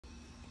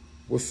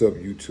What's up,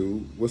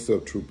 YouTube? What's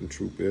up, Troop and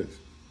Troopettes?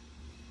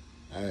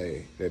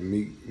 Hey, that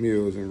Meek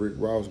Mills and Rick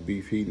Ross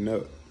beef heating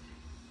up.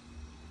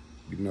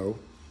 You know,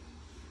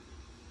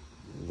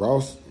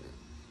 Ross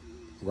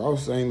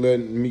ain't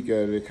letting Meek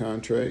out of their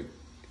contract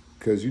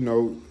because, you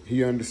know,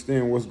 he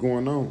understand what's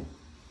going on.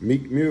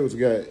 Meek Mills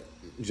got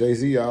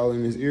Jay-Z all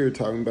in his ear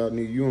talking about,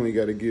 nigga, you only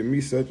got to give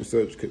me such and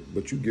such,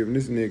 but you giving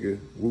this nigga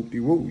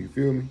whoop-de-whoop, you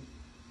feel me?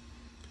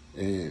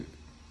 And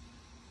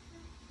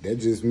that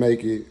just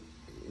make it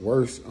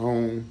worse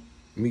on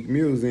Meek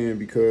Mill's end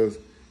because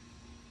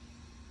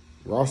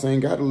Ross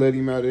ain't got to let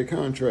him out of the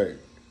contract.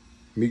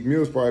 Meek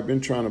Mill's probably been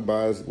trying to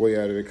buy his way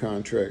out of the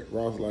contract.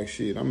 Ross like,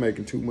 shit, I'm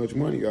making too much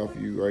money off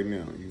of you right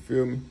now. You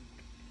feel me?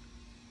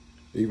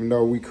 Even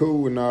though we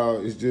cool and all,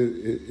 it's just,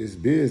 it's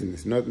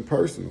business, nothing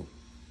personal.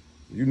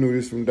 You knew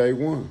this from day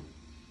one.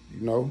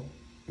 You know,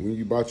 when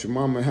you bought your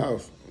mama a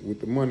house with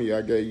the money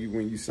I gave you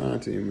when you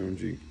signed to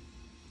MMG.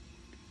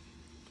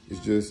 It's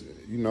just,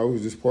 you know,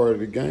 it's just part of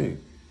the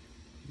game.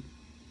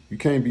 You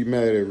can't be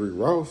mad at Rick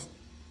Ross.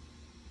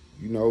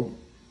 You know,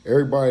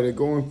 everybody that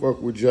go and fuck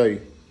with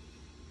Jay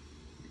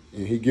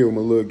and he give them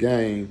a little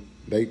game,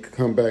 they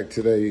come back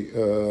to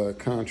their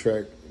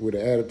contract with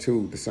an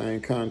attitude, the same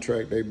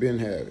contract they've been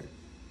having.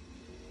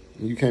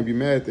 And you can't be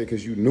mad at that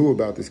because you knew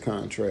about this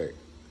contract.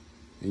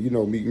 And you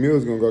know Meek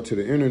Mill's gonna go to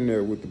the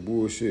internet with the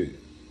bullshit.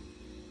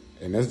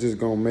 And that's just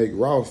gonna make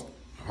Ross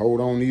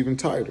hold on even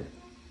tighter.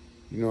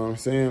 You know what I'm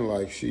saying?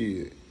 Like,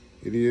 shit,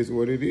 it is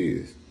what it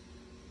is.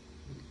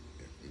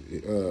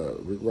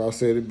 Rick Ross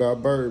said it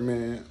about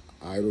Birdman,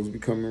 idols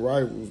becoming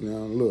rivals. Now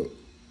look,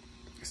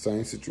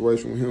 same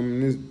situation with him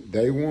in this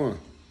day one.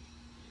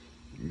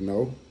 You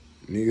know,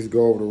 niggas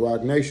go over to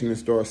Rock Nation and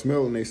start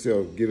smelling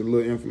themselves, get a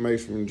little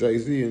information from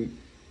Jay-Z, and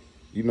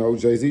you know,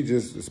 Jay-Z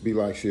just be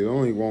like, shit, I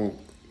only want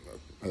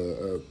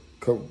a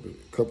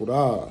couple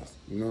dollars.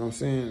 You know what I'm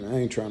saying? I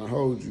ain't trying to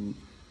hold you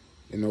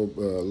in no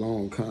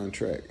long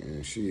contract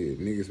and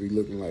shit. Niggas be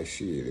looking like,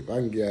 shit, if I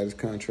can get out of this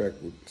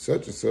contract with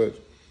such and such,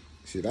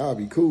 shit, I'll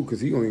be cool because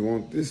he only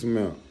want this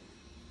amount.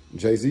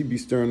 Jay-Z be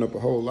stirring up a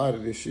whole lot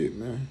of this shit,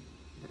 man.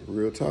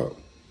 Real talk.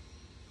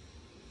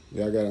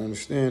 Y'all gotta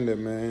understand that,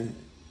 man.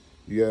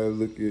 You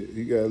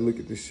gotta look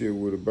at this shit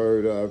with a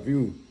bird eye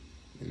view.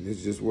 And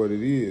it's just what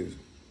it is.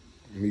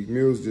 Meek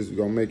Mill's just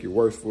gonna make it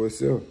worse for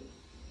itself.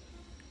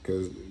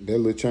 Cause that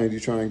little change you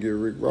trying to get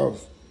Rick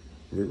Ross.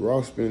 Rick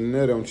Ross spending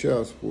that on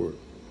child support.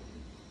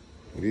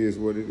 It is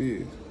what it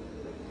is.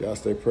 Y'all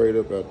stay prayed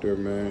up out there,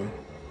 man.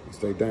 And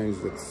stay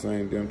dangerous at the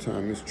same damn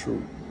time. It's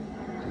true.